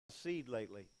seed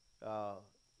lately.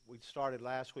 We started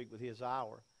last week with his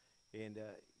hour, and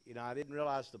I didn't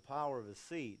realize the power of a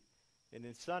seed. And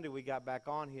then Sunday we got back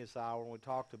on his hour, and we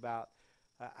talked about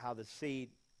how the seed,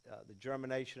 the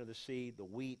germination of the seed, the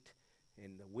wheat,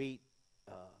 and the wheat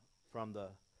from the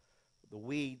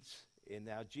weeds. And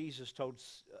now Jesus told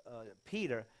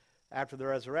Peter after the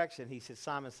resurrection, he said,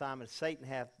 Simon, Simon, Satan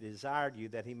hath desired you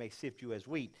that he may sift you as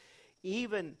wheat.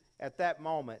 Even at that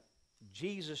moment,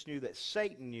 Jesus knew that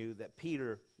Satan knew that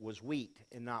Peter was wheat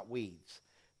and not weeds,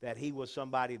 that he was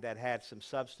somebody that had some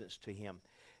substance to him.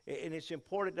 And it's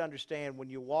important to understand when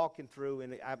you're walking through,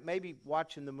 and maybe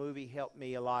watching the movie helped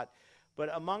me a lot, but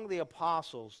among the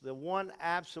apostles, the one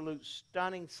absolute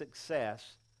stunning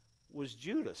success was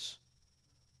Judas.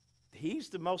 He's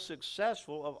the most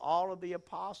successful of all of the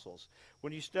apostles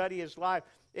when you study his life.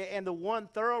 And the one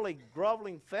thoroughly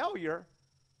groveling failure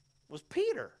was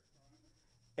Peter.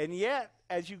 And yet,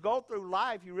 as you go through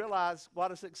life, you realize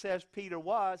what a success Peter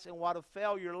was and what a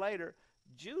failure later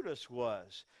Judas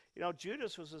was. You know,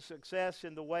 Judas was a success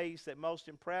in the ways that most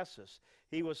impress us.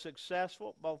 He was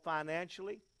successful both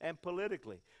financially and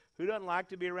politically. Who doesn't like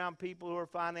to be around people who are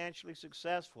financially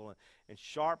successful and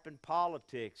sharp in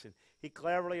politics? And he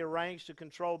cleverly arranged to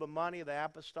control the money of the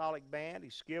apostolic band. He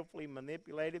skillfully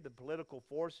manipulated the political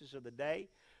forces of the day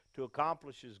to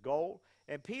accomplish his goal.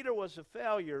 And Peter was a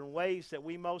failure in ways that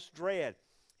we most dread.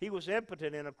 He was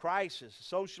impotent in a crisis,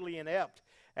 socially inept.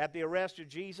 At the arrest of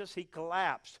Jesus, he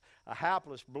collapsed, a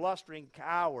hapless, blustering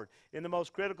coward. In the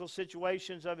most critical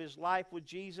situations of his life with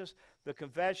Jesus, the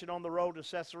confession on the road to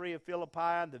Caesarea Philippi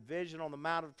and the vision on the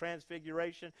Mount of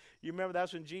Transfiguration, you remember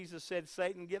that's when Jesus said,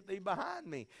 Satan, get thee behind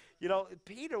me. You know,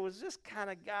 Peter was this kind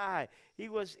of guy. He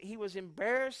was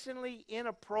embarrassingly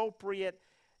inappropriate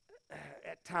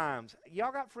at times.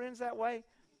 Y'all got friends that way?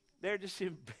 They're just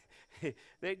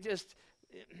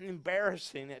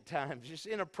embarrassing at times, just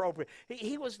inappropriate.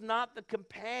 He was not the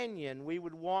companion we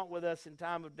would want with us in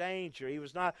time of danger. He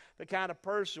was not the kind of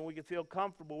person we could feel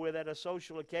comfortable with at a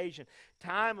social occasion.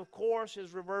 Time, of course,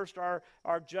 has reversed our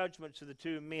judgments of the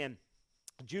two men.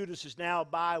 Judas is now a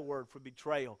byword for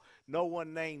betrayal. No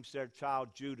one names their child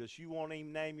Judas. You won't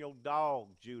even name your dog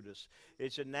Judas.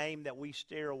 It's a name that we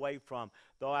steer away from.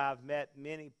 Though I've met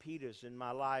many Peters in my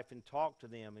life and talked to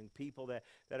them and people that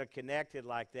are connected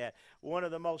like that. One of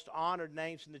the most honored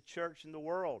names in the church in the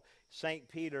world, St.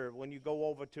 Peter. When you go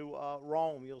over to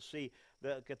Rome, you'll see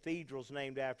the cathedrals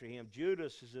named after him.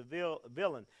 Judas is a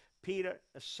villain. Peter,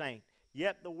 a saint.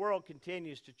 Yet the world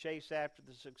continues to chase after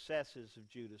the successes of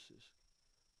Judas's,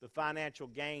 the financial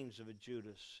gains of a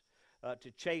Judas,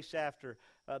 to chase after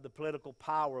the political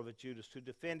power of a Judas, to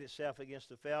defend itself against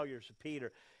the failures of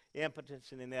Peter,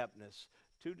 impotence and ineptness.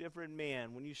 Two different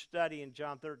men. When you study in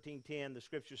John 13:10, the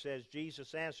scripture says,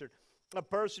 Jesus answered, a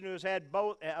person who has had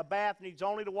a bath needs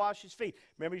only to wash his feet.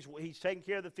 Remember, he's taking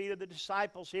care of the feet of the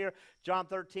disciples here. John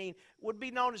 13 would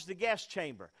be known as the guest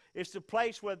chamber. It's the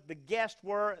place where the guests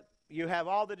were. You have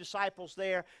all the disciples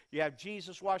there. You have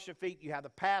Jesus wash their feet. You have the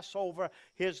Passover,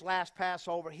 his last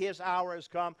Passover. His hour has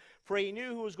come. For he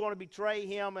knew who was going to betray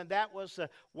him, and that was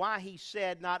why he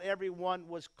said not everyone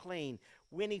was clean.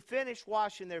 When he finished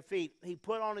washing their feet, he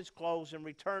put on his clothes and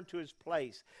returned to his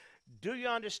place. Do you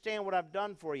understand what I've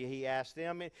done for you? He asked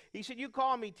them. He said, you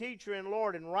call me teacher and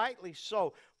Lord, and rightly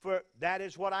so, for that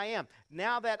is what I am.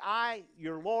 Now that I,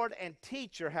 your Lord and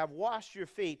teacher, have washed your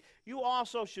feet, you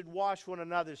also should wash one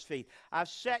another's feet. I've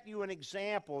set you an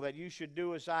example that you should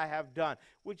do as I have done,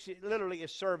 which literally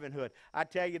is servanthood. I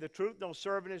tell you the truth, no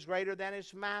servant is greater than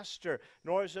his master,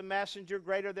 nor is a messenger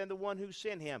greater than the one who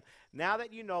sent him. Now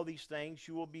that you know these things,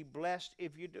 you will be blessed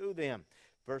if you do them.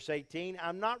 Verse 18,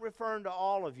 I'm not referring to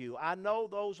all of you. I know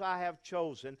those I have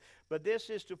chosen, but this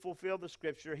is to fulfill the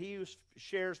scripture. He who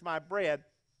shares my bread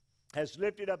has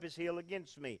lifted up his heel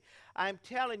against me. I'm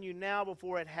telling you now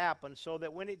before it happens, so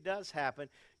that when it does happen,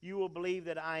 you will believe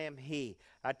that I am he.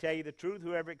 I tell you the truth,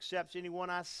 whoever accepts anyone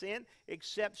I send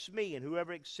accepts me, and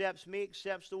whoever accepts me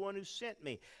accepts the one who sent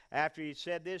me. After he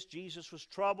said this, Jesus was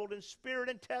troubled in spirit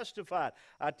and testified,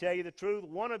 I tell you the truth,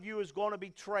 one of you is going to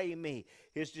betray me.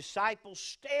 His disciples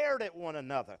stared at one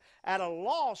another, at a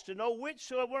loss to know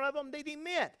which one of them that he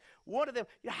meant. One of them,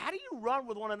 how do you run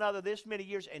with one another this many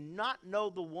years and not know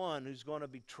the one who's going to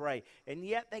betray? And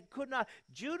yet they could not.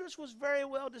 Judas was very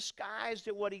well disguised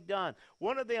at what he'd done.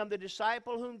 One of them, the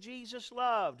disciple whom Jesus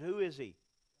loved. Who is he?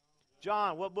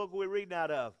 John. What book are we reading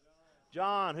out of?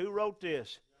 John. Who wrote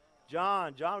this?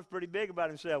 John was pretty big about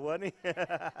himself, wasn't he?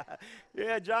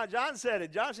 Yeah, John said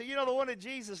it. John said, you know, the one that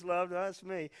Jesus loved, that's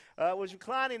me, was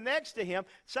reclining next to him.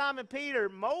 Simon Peter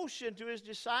motioned to his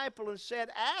disciple and said,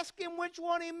 ask him which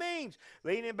one he means.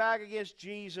 Leaning back against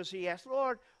Jesus, he asked,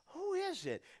 Lord, who is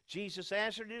it? Jesus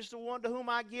answered, it is the one to whom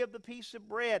I give the piece of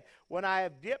bread. When I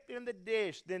have dipped in the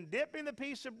dish, then dipping the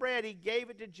piece of bread, he gave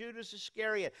it to Judas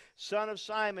Iscariot, son of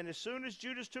Simon. As soon as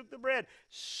Judas took the bread,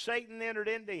 Satan entered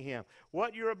into him.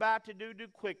 What you're about to do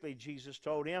quickly, Jesus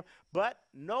told him. But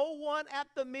no one at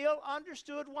the meal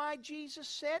understood why Jesus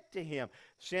said to him.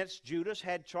 Since Judas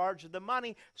had charge of the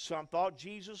money, some thought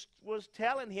Jesus was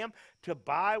telling him to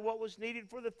buy what was needed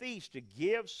for the feast, to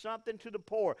give something to the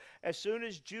poor. As soon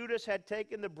as Judas had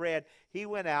taken the bread, he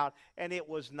went out, and it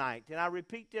was night. And I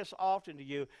repeat this often to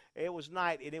you, it was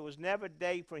night, and it was never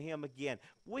day for him again.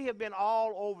 We have been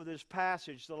all over this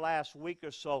passage the last week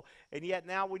or so, and yet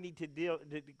now we need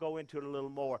to go into it a little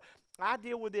more. I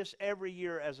deal with this every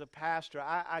year as a pastor.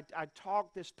 I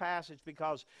talk this passage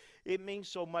because it means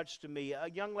so much to me. A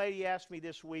young lady asked me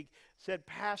this week, said,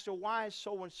 Pastor, why has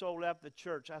so-and-so left the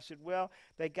church? I said, well,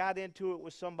 they got into it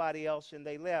with somebody else and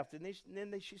they left. And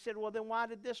then she said, well, then why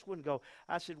did this one go?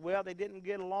 I said, well, they didn't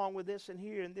get along with this and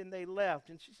here, and then they left.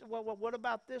 And she said, well, what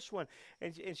about this one?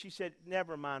 And she said,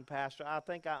 never mind, Pastor. I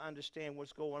think I understand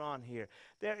what's going on here.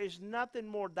 There is nothing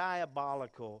more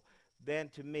diabolical than,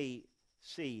 to me,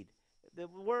 seed. The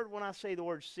word, when I say the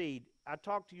word seed, I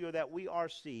talk to you that we are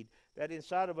seed, that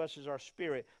inside of us is our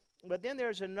spirit. But then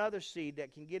there's another seed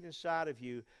that can get inside of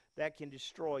you that can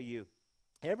destroy you.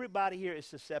 Everybody here is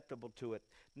susceptible to it.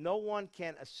 No one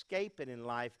can escape it in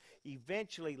life.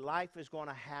 Eventually, life is going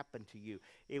to happen to you.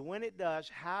 And when it does,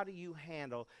 how do you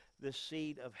handle the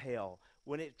seed of hell?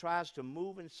 When it tries to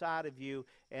move inside of you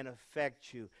and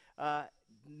affect you.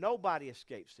 Nobody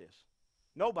escapes this.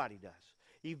 Nobody does.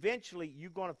 Eventually, you're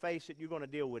going to face it. You're going to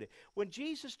deal with it. When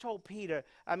Jesus told Peter,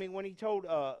 when he told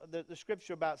the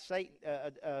scripture about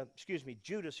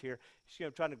Judas here,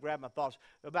 I'm trying to grab my thoughts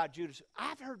about Judas.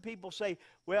 I've heard people say,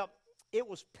 well, it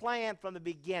was planned from the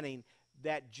beginning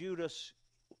that Judas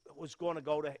was going to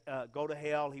go to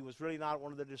hell. He was really not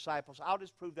one of the disciples. I'll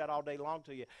just prove that all day long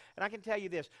to you. And I can tell you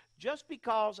this, just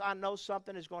because I know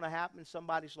something is going to happen in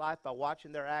somebody's life by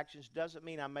watching their actions doesn't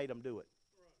mean I made them do it.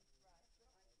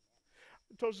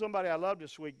 I told somebody I love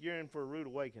this week, you're in for a rude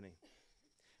awakening.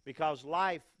 Because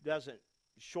life doesn't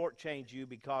shortchange you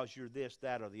because you're this,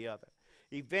 that, or the other.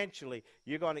 Eventually,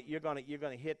 you're going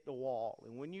to hit the wall.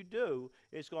 And when you do,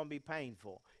 it's going to be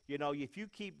painful. You know, if you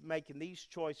keep making these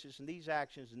choices and these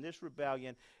actions and this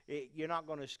rebellion, you're not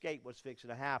going to escape what's fixing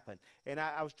to happen. And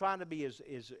I was trying to be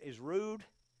as rude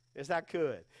as I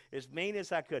could, as mean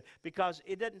as I could, because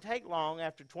it doesn't take long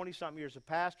after 20-something years of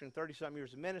pastor and 30-something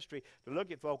years of ministry to look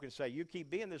at folk and say, you keep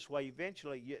being this way,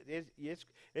 eventually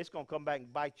it's going to come back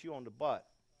and bite you on the butt.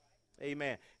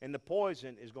 Amen. And the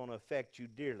poison is going to affect you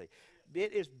dearly.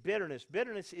 It is bitterness.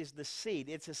 Bitterness is the seed.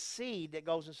 It's a seed that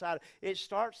goes inside. It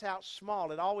starts out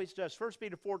small. It always does. 1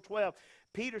 Peter 4:12,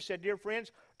 Peter said, dear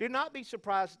friends, do not be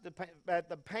surprised at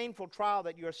the painful trial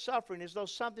that you are suffering as though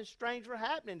something strange were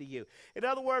happening to you. In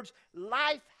other words,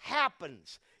 life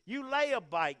happens. You lay a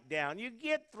bike down. You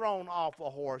get thrown off a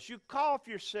horse. You cough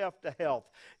yourself to health.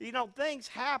 You know, things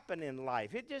happen in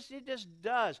life. It just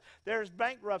does. There's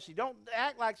bankruptcy. Don't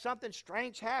act like something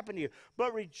strange happened to you,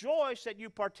 but rejoice that you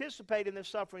participate in the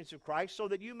sufferings of Christ so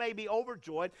that you may be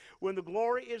overjoyed when the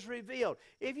glory is revealed.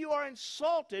 If you are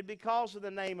insulted because of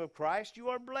the name of Christ, you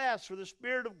are blessed, for the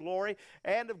Spirit of glory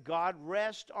and of God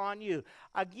rest on you.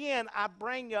 Again, I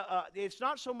bring you, it's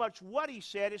not so much what he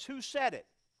said, it's who said it.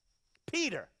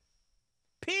 Peter.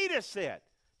 Peter said,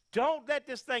 don't let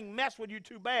this thing mess with you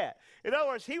too bad. In other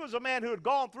words, he was a man who had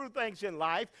gone through things in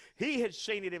life. He had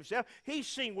seen it himself. He's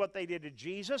seen what they did to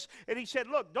Jesus. And he said,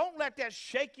 look, don't let that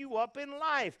shake you up in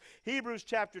life. Hebrews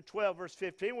chapter 12, verse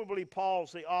 15, we believe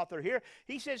Paul's the author here.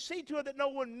 He says, see to it that no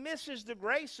one misses the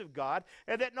grace of God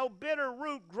and that no bitter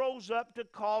root grows up to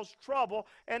cause trouble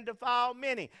and defile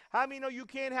many. How many know you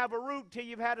can't have a root till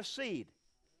you've had a seed?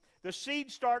 The seed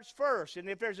starts first, and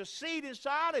if there's a seed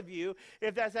inside of you,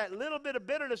 if there's that little bit of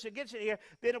bitterness that gets in here,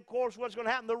 then of course what's going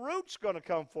to happen? The root's going to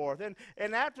come forth.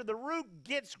 And after the root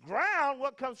gets ground,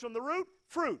 what comes from the root?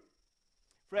 Fruit.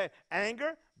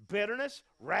 Anger, bitterness,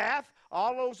 wrath,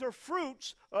 all those are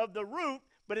fruits of the root,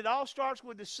 But it all starts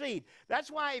with the seed. That's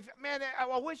why, man,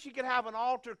 I wish you could have an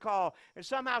altar call, and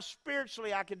somehow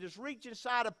spiritually I could just reach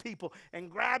inside of people and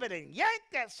grab it and yank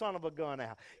that son of a gun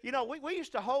out. You know, we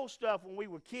used to hold stuff when we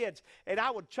were kids, and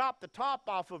I would chop the top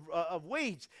off of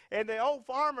weeds, and the old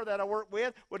farmer that I worked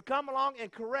with would come along and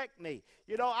correct me.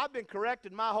 You know, I've been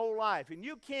corrected my whole life, and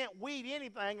you can't weed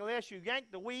anything unless you yank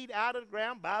the weed out of the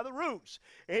ground by the roots.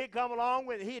 And he'd come along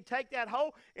with, he'd take that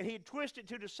hoe, and he'd twist it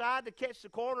to the side to catch the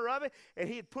corner of it, and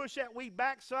he'd push that weed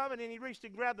back some, and then he'd reach to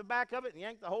grab the back of it and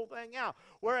yank the whole thing out.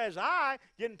 Whereas I,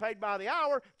 getting paid by the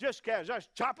hour, just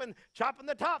chopping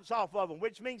the tops off of them,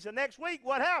 which means the next week,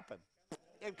 what happened?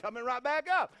 It coming right back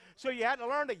up. So you had to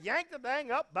learn to yank the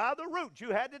thing up by the roots. You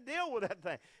had to deal with that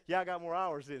thing. Yeah, I got more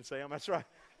hours than Sam. That's right.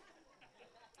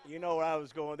 You know where I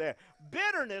was going there.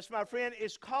 Bitterness, my friend,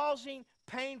 is causing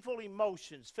painful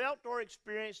emotions, felt or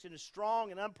experienced in a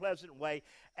strong and unpleasant way,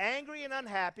 angry and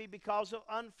unhappy because of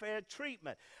unfair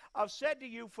treatment. I've said to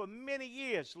you for many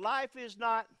years, life is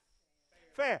not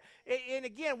fair. And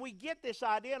again, we get this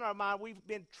idea in our mind, we've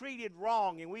been treated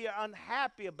wrong, and we are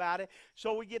unhappy about it,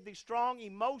 so we get these strong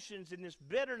emotions, and this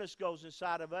bitterness goes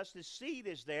inside of us. This seed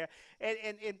is there,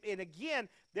 and again,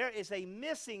 there is a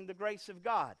missing the grace of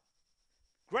God.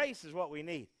 Grace is what we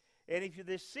need. And if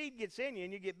this seed gets in you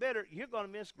and you get bitter, you're going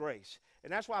to miss grace.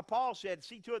 And that's why Paul said,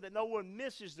 see to it that no one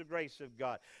misses the grace of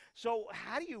God. So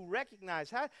how do you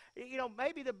recognize?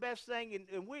 Maybe the best thing,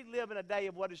 and we live in a day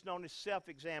of what is known as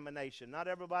self-examination. Not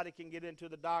everybody can get into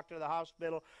the doctor, the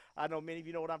hospital. I know many of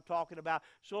you know what I'm talking about.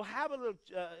 So have a little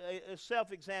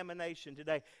self-examination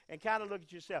today and kind of look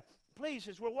at yourself. Please,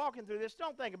 as we're walking through this,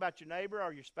 don't think about your neighbor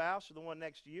or your spouse or the one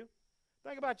next to you.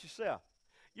 Think about yourself.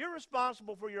 You're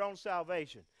responsible for your own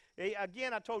salvation.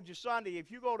 Again, I told you Sunday, if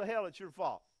you go to hell, it's your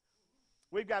fault.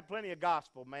 We've got plenty of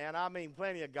gospel, man. I mean,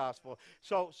 plenty of gospel.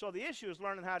 So the issue is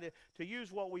learning how to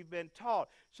use what we've been taught.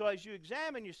 So as you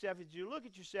examine yourself, as you look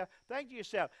at yourself, think to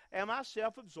yourself, am I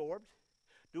self-absorbed?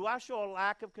 Do I show a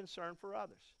lack of concern for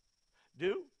others?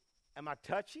 Am I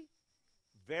touchy?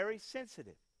 Very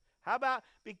sensitive. How about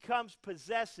becomes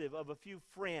possessive of a few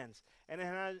friends and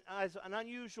has an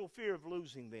unusual fear of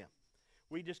losing them?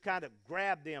 We just kind of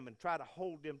grab them and try to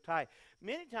hold them tight.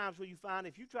 Many times what you find,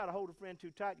 if you try to hold a friend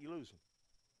too tight, you lose them.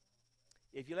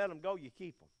 If you let them go, you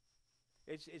keep them.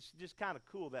 It's just kind of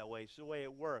cool that way. It's the way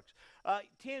it works.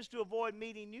 Tends to avoid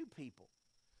meeting new people.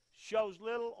 Shows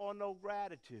little or no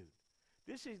gratitude.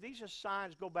 These are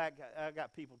signs. Go back. I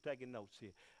got people taking notes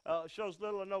here. Shows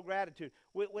little or no gratitude.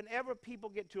 Whenever people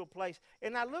get to a place,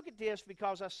 and I look at this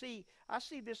because I see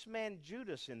this man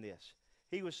Judas in this.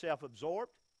 He was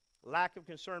self-absorbed. Lack of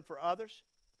concern for others,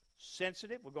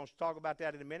 sensitive. We're going to talk about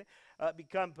that in a minute.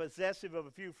 Become possessive of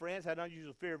a few friends, had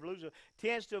unusual fear of losing.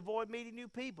 Tends to avoid meeting new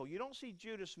people. You don't see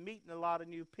Judas meeting a lot of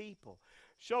new people.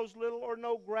 Shows little or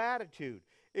no gratitude.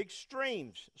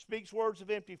 Extremes. Speaks words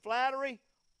of empty flattery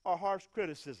or harsh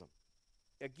criticism.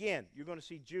 Again, you're going to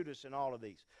see Judas in all of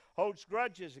these. Holds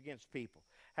grudges against people.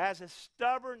 Has a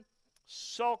stubborn,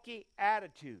 sulky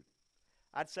attitude.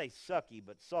 I'd say sucky,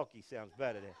 but sulky sounds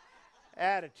better than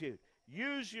attitude.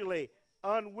 Usually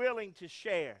unwilling to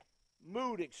share.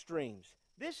 Mood extremes.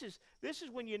 This is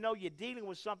when you know you're dealing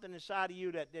with something inside of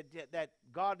you that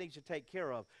God needs to take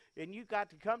care of. And you got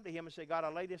to come to him and say, God, I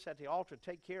lay this at the altar.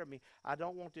 Take care of me. I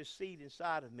don't want this seed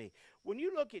inside of me. When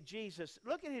you look at Jesus,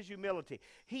 look at his humility.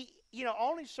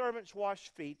 Only servants wash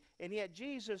feet, and yet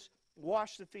Jesus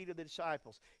washed the feet of the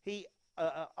disciples. He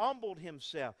humbled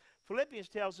himself. Philippians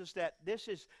tells us that this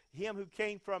is him who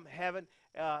came from heaven,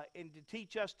 and to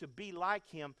teach us to be like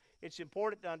him. It's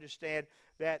important to understand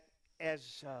that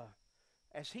as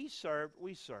he served,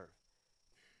 we serve.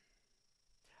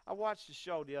 I watched a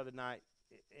show the other night,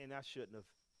 and I shouldn't have.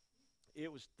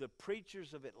 It was The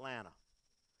Preachers of Atlanta.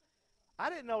 I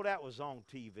didn't know that was on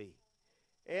TV.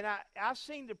 And I've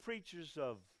seen the preachers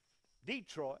of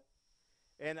Detroit,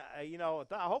 and I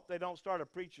hope they don't start a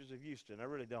Preachers of Houston. I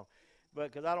really don't,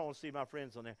 because I don't want to see my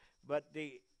friends on there.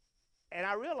 And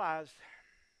I realized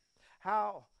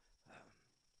how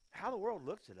the world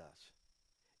looks at us.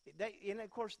 Of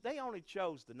course, they only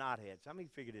chose the knotheads. I mean,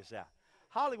 figure this out.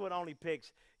 Hollywood only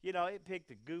picks, it picked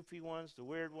the goofy ones, the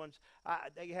weird ones.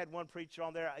 They had one preacher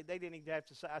on there. They didn't even have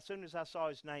to say, as soon as I saw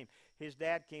his name, his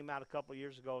dad came out a couple of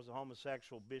years ago as a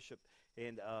homosexual bishop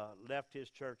and left his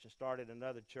church and started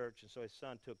another church. And so his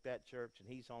son took that church, and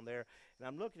he's on there. And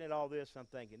I'm looking at all this, and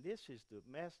I'm thinking, this is the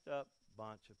messed up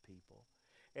bunch of people.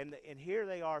 And here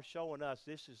they are showing us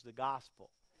this is the gospel.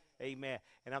 Amen.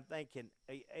 And I'm thinking,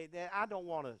 I don't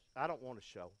want to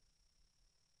show.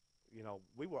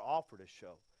 We were offered a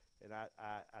show, and I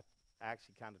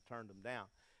actually kind of turned them down.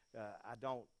 I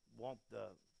don't want the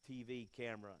TV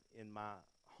camera in my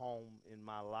home, in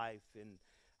my life, and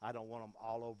I don't want them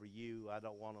all over you. I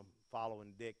don't want them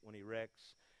following Dick when he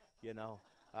wrecks, you know.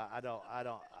 I don't I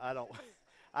don't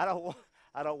want.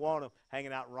 I don't want them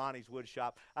hanging out in Ronnie's wood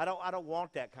shop. I don't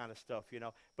want that kind of stuff, you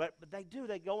know. But they do.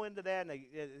 They go into that and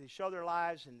they show their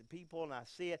lives and the people, and I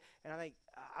see it, and I think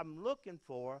I'm looking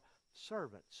for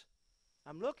servants.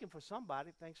 I'm looking for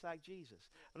somebody that thinks like Jesus.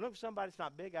 I'm looking for somebody that's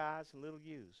not big eyes and little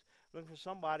U's. I'm looking for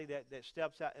somebody that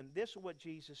steps out, and this is what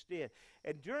Jesus did.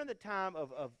 And during the time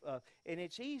of and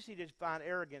it's easy to find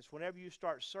arrogance whenever you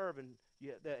start serving.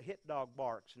 The hit dog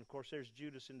barks, and of course there's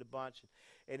Judas in the bunch,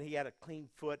 and he had a clean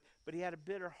foot, but he had a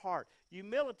bitter heart.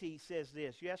 Humility says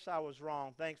this: yes, I was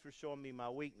wrong. Thanks for showing me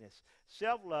my weakness.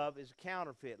 Self-love is a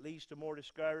counterfeit, leads to more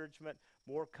discouragement,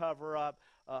 more cover-up,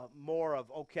 more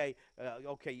of okay,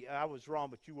 I was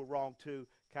wrong, but you were wrong too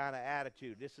kind of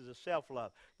attitude. This is a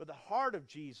self-love. But the heart of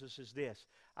Jesus is this: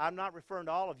 I'm not referring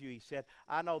to all of you, he said.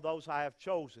 I know those I have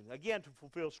chosen. Again, to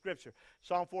fulfill Scripture.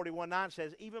 Psalm 41:9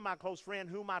 says, even my close friend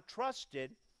whom I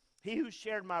trusted, he who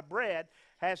shared my bread,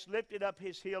 has lifted up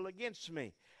his heel against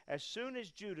me. As soon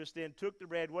as Judas then took the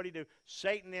bread, what did he do?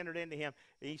 Satan entered into him.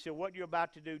 And he said, what you're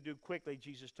about to do quickly,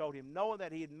 Jesus told him, knowing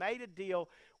that he had made a deal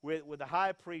with the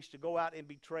high priest to go out and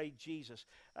betray Jesus.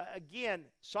 Again,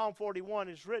 Psalm 41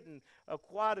 is written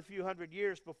quite a few hundred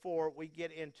years before we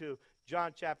get into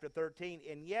John chapter 13.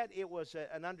 And yet it was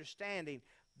an understanding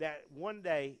that one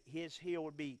day his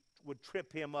heel would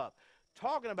trip him up.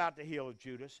 Talking about the heel of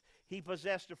Judas, he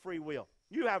possessed a free will.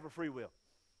 You have a free will.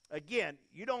 Again,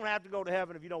 you don't have to go to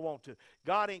heaven if you don't want to.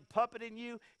 God ain't puppeting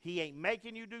you. He ain't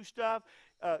making you do stuff.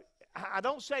 I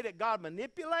don't say that God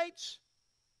manipulates,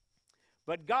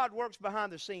 but God works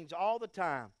behind the scenes all the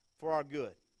time for our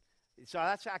good. So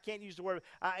I can't use the word.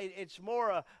 It's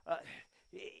more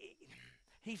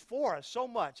He's for us so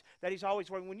much that he's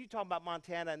always working. When you talk about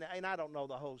Montana, and I don't know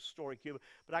the whole story, Cuba,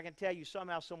 but I can tell you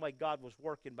somehow, some way, God was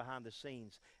working behind the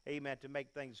scenes, amen, to make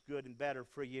things good and better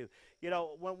for you. You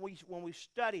know, when we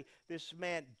study this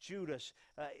man, Judas,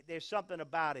 there's something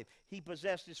about him. He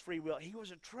possessed his free will. He was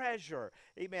a treasurer,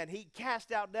 amen. He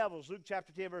cast out devils, Luke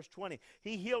chapter 10, verse 20.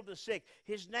 He healed the sick.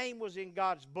 His name was in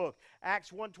God's book.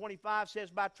 Acts 1:25 says,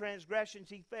 by transgressions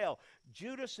he fell.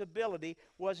 Judas' ability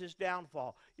was his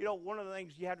downfall. You know, one of the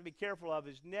things you have to be careful of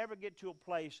is never get to a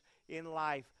place in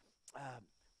life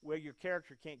where your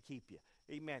character can't keep you.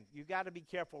 Amen. You got to be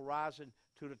careful rising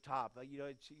to the top. You know,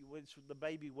 it's the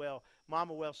baby whale.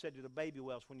 Mama whale said to the baby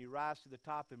whales, when you rise to the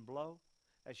top and blow,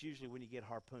 that's usually when you get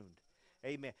harpooned.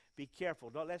 Amen. Be careful.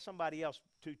 Don't let somebody else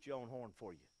toot your own horn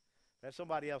for you. Let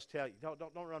somebody else tell you. Don't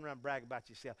run around and brag about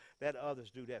yourself. Let others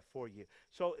do that for you.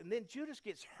 So, and then Judas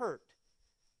gets hurt.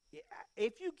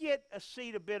 If you get a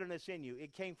seed of bitterness in you,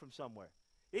 it came from somewhere.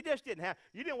 It just didn't happen.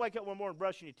 You didn't wake up one morning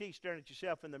brushing your teeth, staring at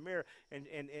yourself in the mirror,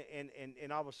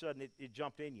 and all of a sudden it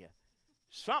jumped in you.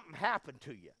 Something happened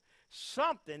to you.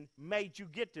 Something made you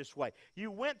get this way.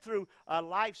 You went through a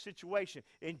life situation.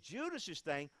 In Judas's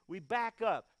thing, we back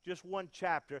up just one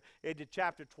chapter into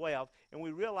chapter 12, and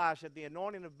we realize that the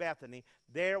anointing of Bethany,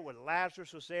 there when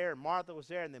Lazarus was there and Martha was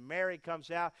there, and then Mary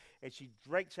comes out, and she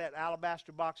drinks that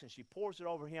alabaster box, and she pours it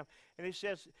over him. And it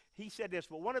says, he said this,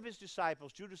 but one of his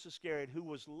disciples, Judas Iscariot, who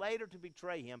was later to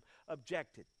betray him,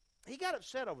 objected. He got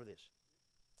upset over this.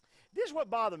 This is what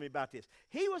bothered me about this.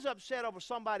 He was upset over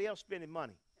somebody else spending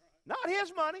money. Not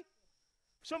his money,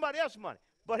 somebody else's money.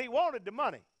 But he wanted the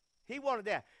money. He wanted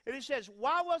that. And he says,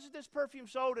 why wasn't this perfume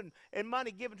sold and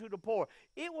money given to the poor?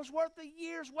 It was worth a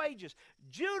year's wages.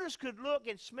 Judas could look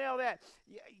and smell that.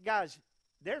 Guys,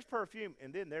 there's perfume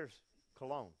and then there's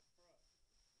cologne.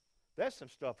 There's some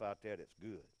stuff out there that's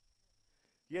good.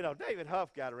 You know, David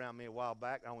Huff got around me a while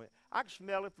back. I went, I can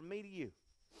smell it from me to you.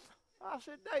 I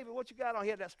said, David, what you got on? He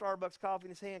had that Starbucks coffee in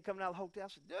his hand coming out of the hotel. I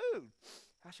said, dude.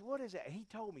 I said, what is that? He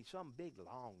told me some big,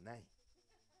 long name.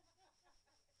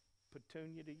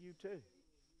 Petunia to you, too.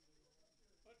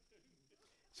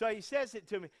 So he says it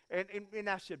to me, and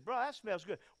I said, bro, that smells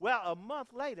good. Well, a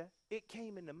month later, it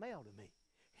came in the mail to me.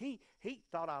 He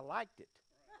thought I liked it.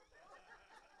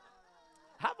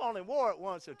 I've only wore it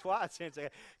once or twice since then,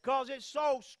 because it's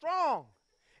so strong.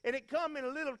 And it come in a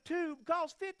little tube,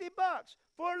 cost $50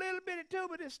 for a little bitty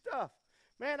tube of this stuff.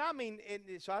 Man, I mean,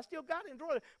 so I still got it,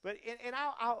 enjoy it. But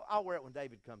I'll wear it when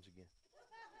David comes again.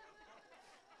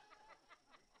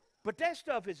 But that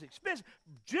stuff is expensive.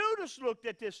 Judas looked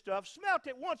at this stuff, smelt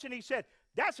it once, and he said,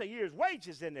 that's a year's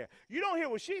wages in there. You don't hear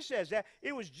what she says that.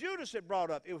 It was Judas that brought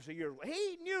up it was a year's wages.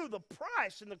 He knew the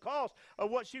price and the cost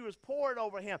of what she was pouring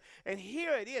over him. And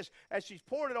here it is, as she's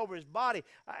pouring it over his body.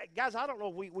 Guys, I don't know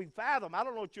if we fathom. I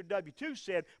don't know what your W-2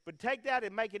 said, but take that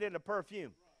and make it into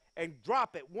perfume. and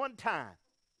drop it one time.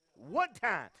 One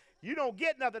time. You don't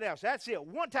get nothing else. That's it.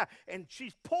 One time. And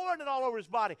she's pouring it all over his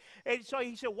body. And so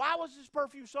he said, why was this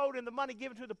perfume sold and the money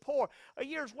given to the poor? A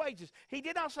year's wages. He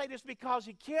did not say this because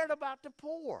he cared about the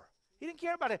poor. He didn't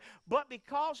care about it. But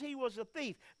because he was a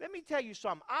thief. Let me tell you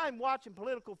something. I'm watching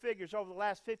political figures over the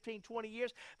last 15, 20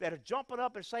 years that are jumping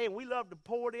up and saying, we love the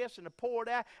poor this and the poor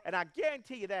that. And I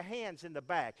guarantee you their hands in the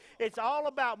bag. It's all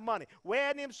about money.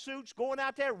 Wearing them suits, going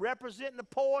out there representing the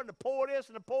poor and the poor this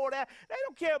and the poor that. They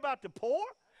don't care about the poor.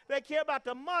 They care about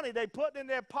the money they put in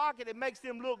their pocket. It makes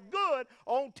them look good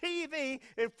on TV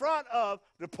in front of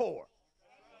the poor.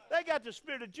 They got the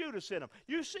spirit of Judas in them.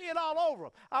 You see it all over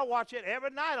them. I watch it every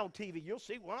night on TV. You'll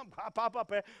see one of them pop up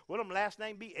there. One of them last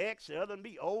name be X, the other one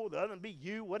be O, the other one be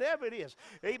U, whatever it is.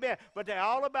 Amen. But they're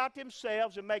all about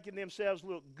themselves and making themselves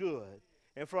look good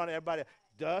in front of everybody.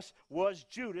 Thus was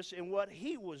Judas in what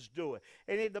he was doing.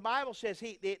 And the Bible says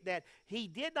that he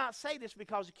did not say this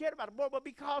because he cared about the poor, but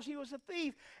because he was a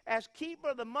thief. As keeper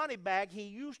of the money bag, he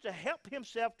used to help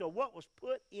himself to what was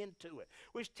put into it.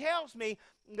 Which tells me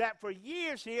that for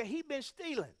years here, he'd been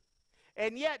stealing.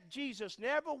 And yet Jesus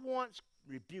never once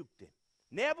rebuked him.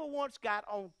 Never once got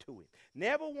on to him.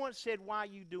 Never once said, why are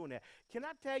you doing that? Can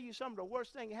I tell you something? The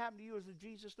worst thing that happened to you is that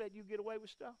Jesus let you get away with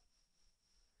stuff.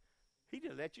 He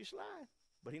just let you slide.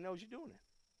 But he knows you're doing it.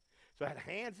 So I had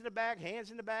hands in the back, hands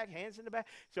in the back, hands in the back.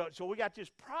 So we got this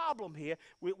problem here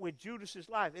with Judas's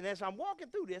life. And as I'm walking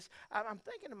through this, I'm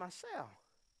thinking to myself,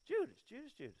 Judas.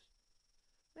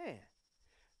 Man,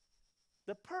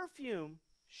 the perfume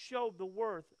showed the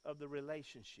worth of the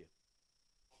relationship.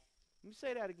 Let me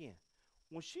say that again.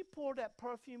 When she poured that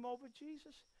perfume over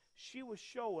Jesus, she was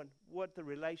showing what the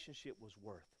relationship was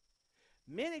worth.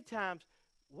 Many times,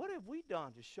 what have we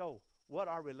done to show what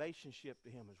our relationship to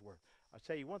him is worth? I'll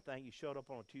tell you one thing. You showed up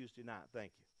on a Tuesday night.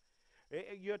 Thank you.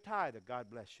 You're a tither. God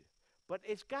bless you. But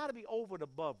it's got to be over and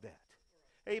above that.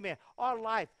 Amen. Our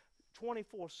life,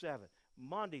 24/7,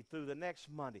 Monday through the next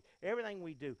Monday, everything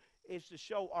we do is to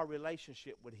show our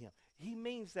relationship with him. He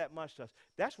means that much to us.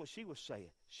 That's what she was saying.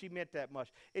 She meant that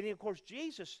much. And then, of course,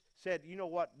 Jesus said, you know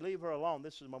what, leave her alone.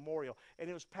 This is a memorial. And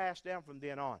it was passed down from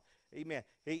then on. Amen.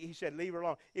 He said, leave her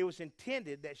alone. It was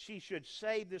intended that she should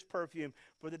save this perfume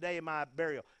for the day of my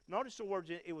burial. Notice the words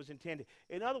it was intended.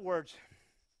 In other words,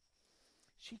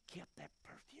 she kept that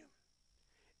perfume.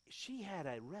 She had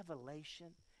a revelation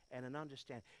and an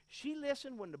understanding. She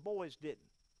listened when the boys didn't.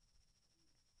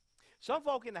 Some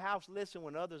folk in the house listen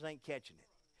when others ain't catching it.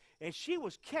 And she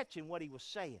was catching what he was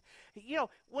saying. You know,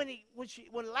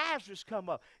 when Lazarus come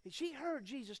up, she heard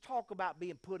Jesus talk about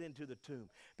being put into the tomb,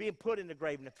 being put in the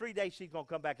grave, and in 3 days she's going to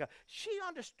come back up. She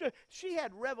understood. She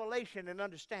had revelation and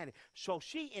understanding. So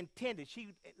she intended.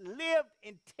 She lived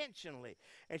intentionally.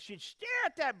 And she'd stare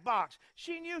at that box.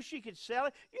 She knew she could sell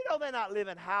it. You know, they're not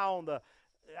living high on the,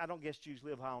 I don't guess Jews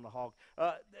live high on the hog.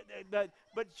 But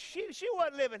she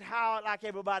wasn't living high like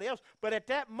everybody else. But at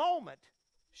that moment,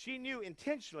 she knew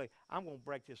intentionally, I'm going to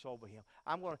break this over him.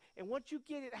 And once you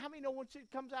get it, how many know once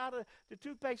it comes out of the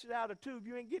toothpaste is out of the tube,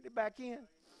 you ain't getting it back in?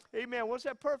 Amen. Once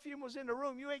that perfume was in the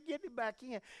room, you ain't getting it back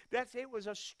in. It was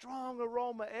a strong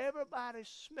aroma. Everybody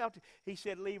smelt it. He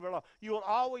said, leave her alone. You will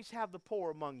always have the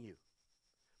poor among you.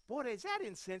 Boy, is that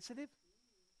insensitive?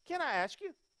 Can I ask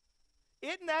you?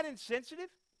 Isn't that insensitive?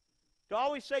 To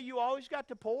always say you always got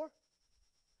the poor?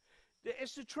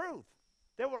 It's the truth.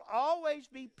 There will always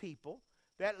be people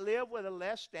that live with a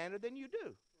less standard than you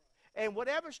do. And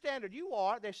whatever standard you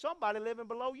are, there's somebody living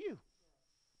below you.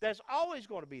 There's always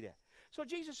going to be that. So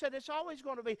Jesus said it's always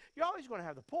going to be, you're always going to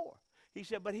have the poor. He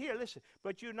said, but here, listen,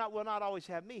 but you will not always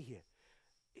have me here.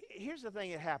 Here's the thing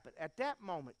that happened. At that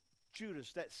moment,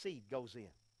 Judas, that seed goes in.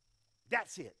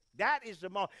 That's it. That is the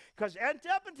moment. Because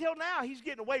up until now, he's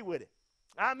getting away with it.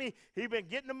 I mean, he's been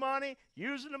getting the money,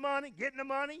 using the money, getting the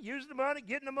money, using the money,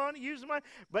 getting the money, using the money.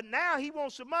 But now he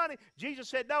wants some money. Jesus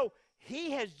said, no,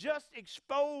 he has just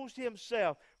exposed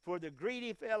himself for the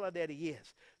greedy fella that he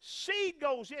is. Seed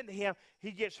goes into him,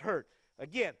 he gets hurt.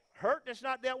 Again, hurt that's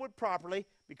not dealt with properly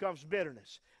becomes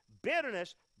bitterness.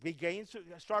 Bitterness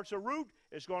starts a root,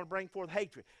 it's going to bring forth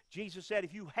hatred. Jesus said,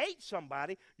 if you hate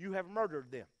somebody, you have murdered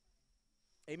them.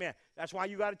 Amen. That's why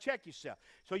you got to check yourself.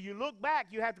 So you look back,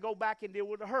 you have to go back and deal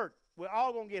with the hurt. We're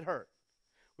all going to get hurt.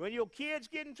 When your kids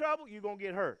get in trouble, you're going to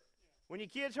get hurt. When your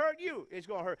kids hurt you, it's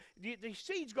going to hurt. The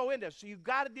seeds go in there, so you've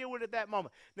got to deal with it at that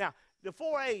moment. Now, the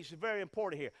 4 A's are very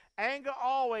important here. Anger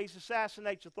always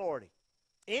assassinates authority.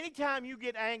 Anytime you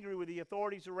get angry with the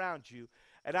authorities around you,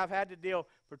 and I've had to deal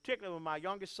particularly with my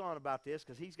youngest son about this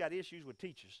because he's got issues with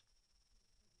teachers.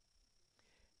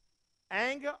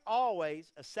 Anger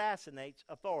always assassinates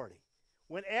authority.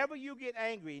 Whenever you get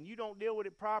angry and you don't deal with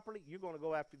it properly, you're going to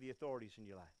go after the authorities in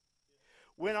your life.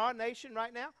 When our nation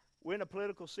right now, we're in a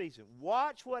political season.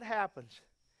 Watch what happens.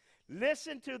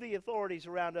 Listen to the authorities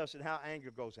around us and how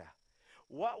anger goes out.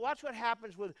 Watch what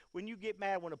happens when you get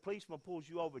mad when a policeman pulls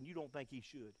you over and you don't think he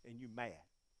should, and you're mad.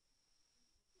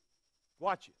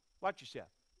 Watch it. Watch yourself.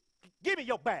 Give me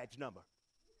your badge number.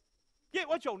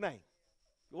 What's your name?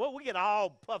 Well, we get all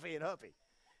puffy and huffy.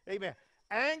 Amen.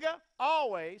 Anger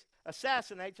always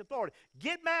assassinates authority.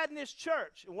 Get mad in this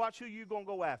church and watch who you're going to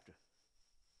go after.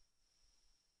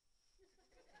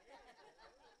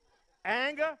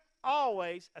 Anger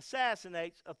always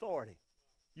assassinates authority.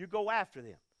 You go after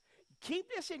them. Keep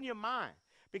this in your mind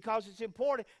because it's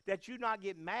important that you not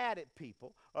get mad at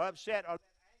people or upset or let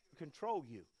anger control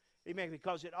you. Amen.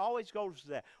 Because it always goes to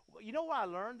that. You know why I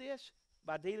learned this?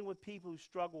 By dealing with people who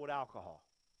struggle with alcohol.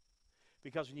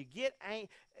 Because when you get angry,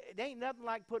 it ain't nothing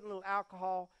like putting a little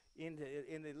alcohol in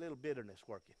the little bitterness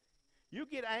working. You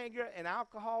get anger and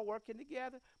alcohol working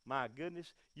together, my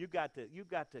goodness, you got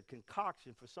the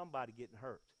concoction for somebody getting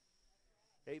hurt.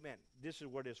 Amen. This is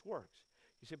where this works.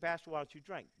 You say, Pastor, why don't you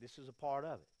drink? This is a part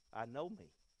of it. I know me.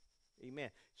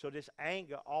 Amen. So this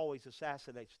anger always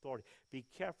assassinates authority. Be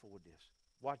careful with this.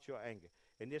 Watch your anger.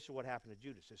 And this is what happened to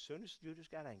Judas. As soon as Judas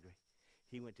got angry,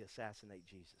 he went to assassinate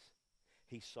Jesus.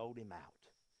 He sold him out.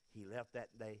 He left that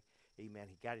day. Amen.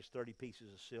 He got his 30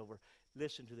 pieces of silver.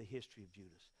 Listen to the history of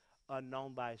Judas.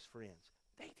 Unknown by his friends.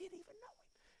 They didn't even know him.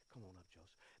 Come on up,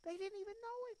 Joseph. They didn't even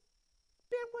know him.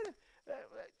 Been with him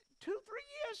 2-3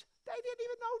 years. They didn't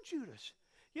even know Judas.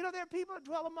 You know, there are people that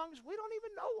dwell among us. We don't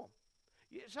even know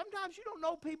them. Sometimes you don't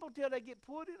know people till they get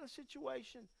put in a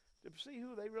situation to see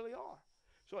who they really are.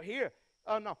 So here,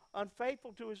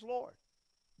 unfaithful to his Lord.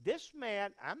 This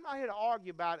man, I'm not here to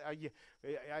argue about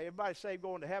everybody saved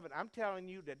going to heaven. I'm telling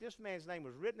you that this man's name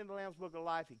was written in the Lamb's Book of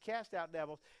Life. He cast out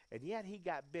devils, and yet he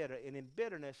got bitter. And in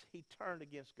bitterness, he turned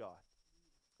against God.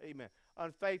 Amen.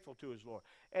 Unfaithful to his Lord.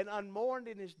 And unmourned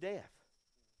in his death.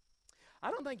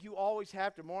 I don't think you always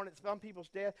have to mourn at some people's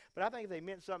death, but I think if they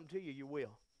meant something to you, you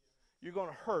will. You're going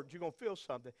to hurt. You're going to feel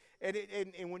something.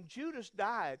 And when Judas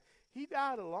died, he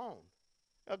died alone.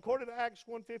 According to Acts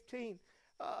 1:15,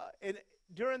 and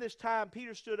during this time,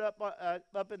 Peter stood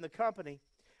up in the company.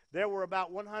 There were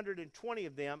about 120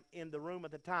 of them in the room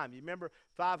at the time. You remember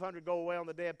 500 go away on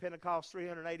the day of Pentecost,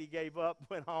 380 gave up,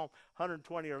 went home,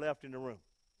 120 are left in the room.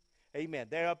 Amen.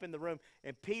 They're up in the room.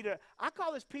 And Peter, I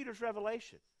call this Peter's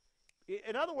revelation.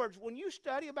 In other words, when you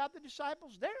study about the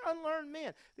disciples, they're unlearned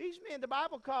men. These men, the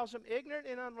Bible calls them ignorant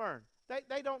and unlearned.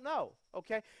 They don't know,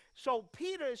 okay? So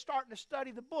Peter is starting to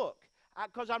study the book.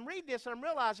 Because I'm reading this and I'm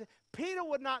realizing Peter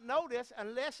would not know this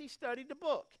unless he studied the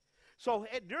book. So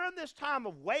during this time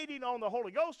of waiting on the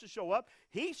Holy Ghost to show up,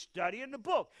 he's studying the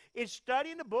book. In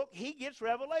studying the book, he gets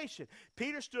revelation.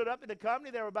 Peter stood up in the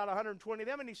company. There were about 120 of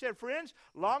them, and he said, friends,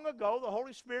 long ago the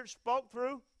Holy Spirit spoke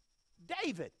through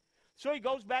David. So he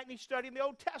goes back and he's studying the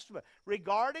Old Testament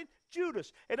regarding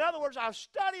Judas. In other words, I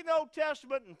studied the Old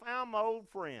Testament and found my old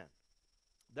friend.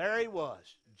 There he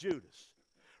was, Judas.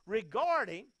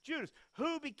 Regarding Judas,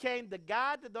 who became the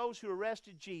guide to those who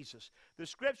arrested Jesus. The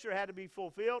scripture had to be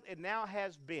fulfilled and now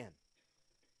has been.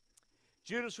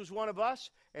 Judas was one of us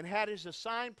and had his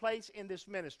assigned place in this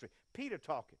ministry. Peter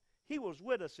talking. He was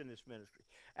with us in this ministry.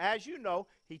 As you know,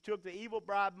 he took the evil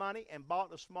bribe money and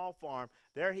bought a small farm.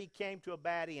 There he came to a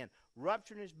bad end,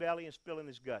 rupturing his belly and spilling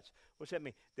his guts. What's that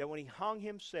mean? That when he hung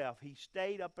himself, he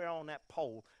stayed up there on that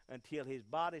pole until his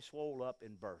body swelled up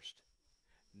and burst.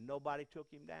 Nobody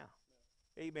took him down.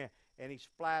 Amen. And he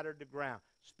splattered the ground,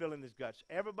 spilling his guts.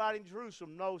 Everybody in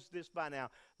Jerusalem knows this by now.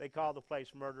 They call the place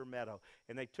Murder Meadow.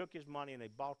 And they took his money and they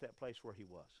bought that place where he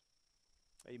was.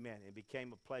 Amen. It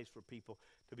became a place for people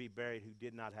to be buried who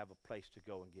did not have a place to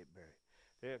go and get buried.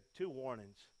 There are two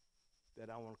warnings that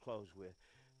I want to close with.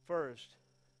 First,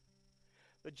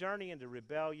 the journey into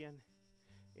rebellion,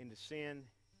 into sin,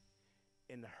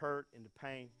 into hurt, into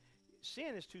pain.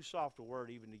 Sin is too soft a word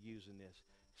even to use in this.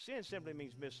 Sin simply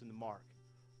means missing the mark.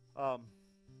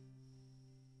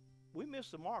 We miss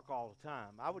the mark all the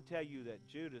time. I would tell you that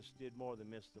Judas did more than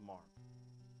miss the mark.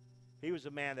 He was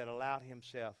a man that allowed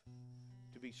himself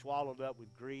to be swallowed up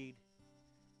with greed,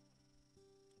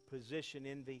 position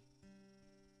envy,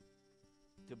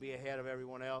 to be ahead of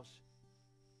everyone else,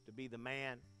 to be the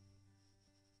man.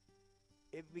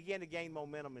 It began to gain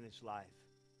momentum in his life.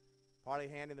 Partly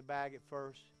hand in the bag at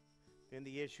first, then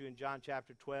the issue in John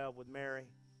chapter 12 with Mary,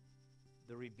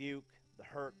 the rebuke, the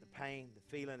hurt, the pain,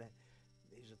 the feeling that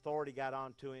his authority got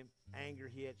onto him, anger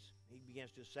hits, he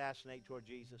begins to assassinate toward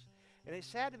Jesus. And it's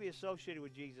sad to be associated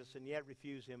with Jesus and yet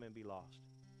refuse him and be lost.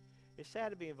 It's sad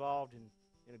to be involved in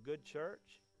in a good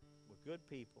church, with good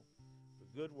people,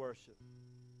 with good worship,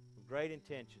 with great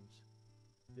intentions,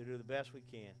 to do the best we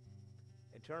can,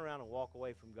 and turn around and walk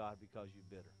away from God because you're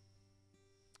bitter.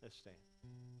 Let's stand.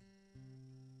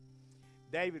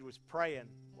 David was praying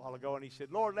a while ago, and he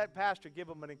said, Lord, let Pastor give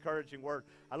him an encouraging word.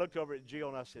 I looked over at Jill,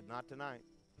 and I said, not tonight.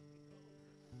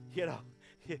 You know,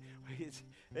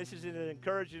 this is an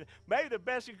encouraging, maybe the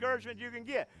best encouragement you can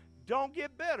get. Don't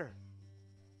get bitter.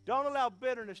 Don't allow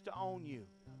bitterness to own you.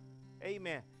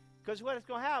 Amen. Because what is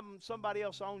going to happen, somebody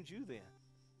else owns you then.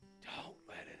 Don't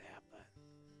let it happen.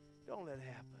 Don't let it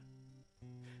happen.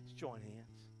 Let's join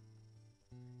hands.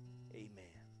 Amen.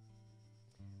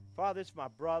 Father, it's my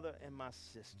brother and my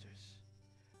sisters.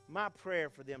 My prayer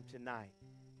for them tonight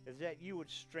is that you would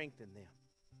strengthen them.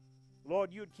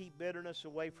 Lord, you would keep bitterness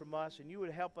away from us, and you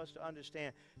would help us to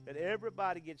understand that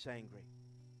everybody gets angry.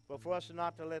 But for us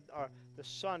not to let the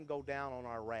sun go down on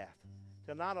our wrath,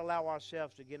 to not allow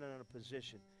ourselves to get in a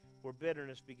position where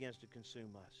bitterness begins to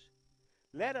consume us.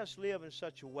 Let us live in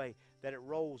such a way that it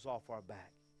rolls off our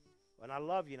back. And I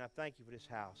love you, and I thank you for this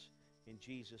house. In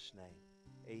Jesus' name,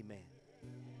 amen.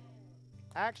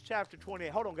 Acts chapter 28.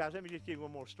 Hold on, guys. Let me just give you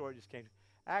one more story. Just came.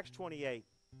 Acts 28.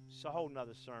 It's a whole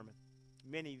nother sermon.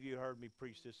 Many of you heard me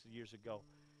preach this years ago.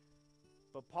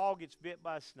 But Paul gets bit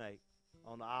by a snake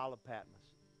on the Isle of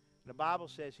Patmos. And the Bible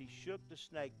says he shook the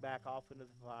snake back off into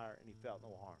the fire, and he felt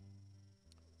no harm.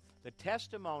 The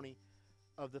testimony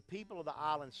of the people of the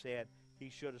island said he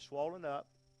should have swollen up.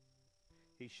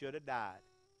 He should have died.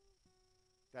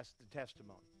 That's the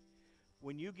testimony.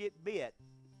 When you get bit,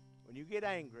 when you get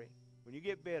angry, when you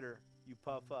get bitter, you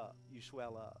puff up, you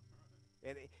swell up.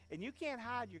 And you can't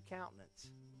hide your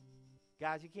countenance.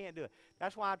 Guys, you can't do it.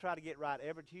 That's why I try to get right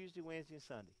every Tuesday, Wednesday, and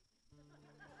Sunday.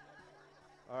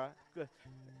 All right? Good.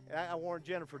 I warned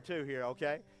Jennifer, too, here,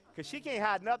 okay? Because she can't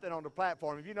hide nothing on the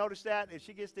platform. If you notice that, if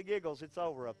she gets the giggles, it's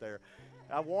over up there.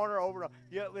 I warn her over and over.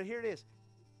 Yeah, but here it is.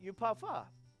 You puff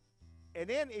up. And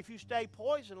then if you stay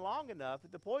poisoned long enough,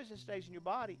 if the poison stays in your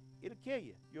body, it'll kill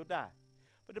you. You'll die.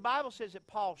 But the Bible says that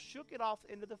Paul shook it off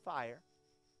into the fire,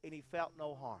 and he felt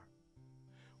no harm.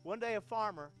 One day a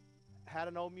farmer had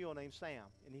an old mule named Sam,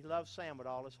 and he loved Sam with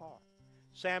all his heart.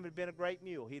 Sam had been a great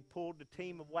mule. He had pulled the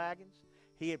team of wagons.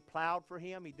 He had plowed for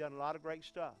him. He'd done a lot of great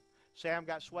stuff. Sam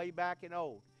got sway back and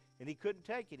old, and he couldn't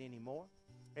take it anymore.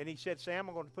 And he said, Sam,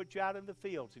 I'm going to put you out in the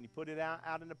fields. And he put it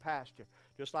out in the pasture,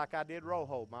 just like I did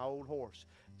Rojo, my old horse.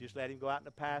 Just let him go out in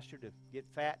the pasture to get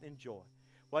fat and enjoy.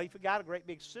 Well, he forgot a great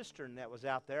big cistern that was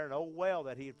out there, an old well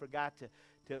that he had forgot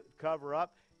to cover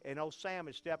up. And old Sam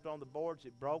had stepped on the boards.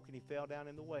 It broke, and he fell down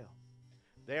in the well.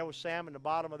 There was Sam in the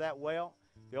bottom of that well.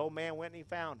 The old man went and he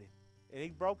found him. And he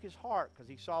broke his heart because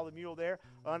he saw the mule there,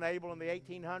 unable in the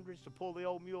 1800s to pull the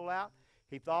old mule out.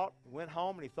 He thought, went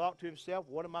home, and he thought to himself,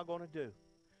 what am I going to do?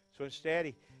 So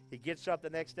instead, he gets up the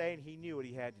next day, and he knew what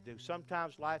he had to do.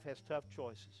 Sometimes life has tough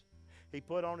choices. He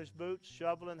put on his boots,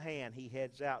 shovel in hand. He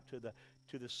heads out to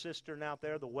the cistern out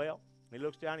there, the well. He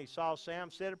looks down, he saw Sam,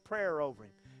 said a prayer over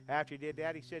him. After he did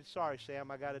that, he said, sorry,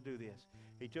 Sam, I got to do this.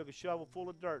 He took a shovel full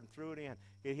of dirt and threw it in.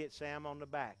 It hit Sam on the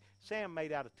back. Sam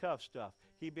made out of tough stuff.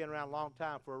 He'd been around a long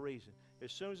time for a reason.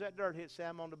 As soon as that dirt hit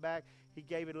Sam on the back, he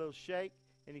gave it a little shake,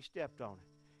 and he stepped on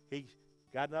it. He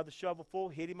got another shovel full,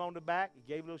 hit him on the back, he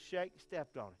gave it a little shake,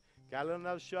 stepped on it. Got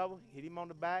another shovel, hit him on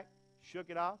the back, shook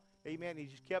it off. Amen. He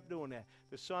just kept doing that.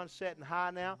 The sun's setting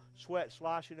high now, sweat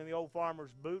sloshing in the old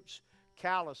farmer's boots.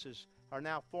 Calluses are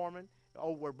now forming.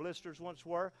 Oh, where blisters once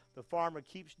were, the farmer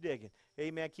keeps digging.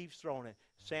 Amen, keeps throwing it.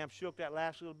 Sam shook that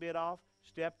last little bit off,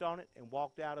 stepped on it, and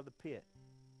walked out of the pit.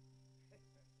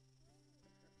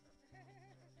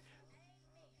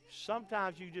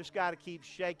 Sometimes you just got to keep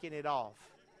shaking it off.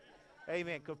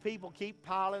 Amen, because people keep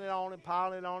piling it on and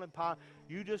piling it on and piling.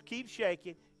 You just keep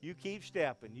shaking, you keep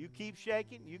stepping. You keep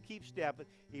shaking, you keep stepping.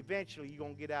 Eventually, you're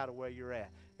going to get out of where you're at.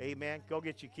 Amen, go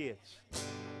get your kids.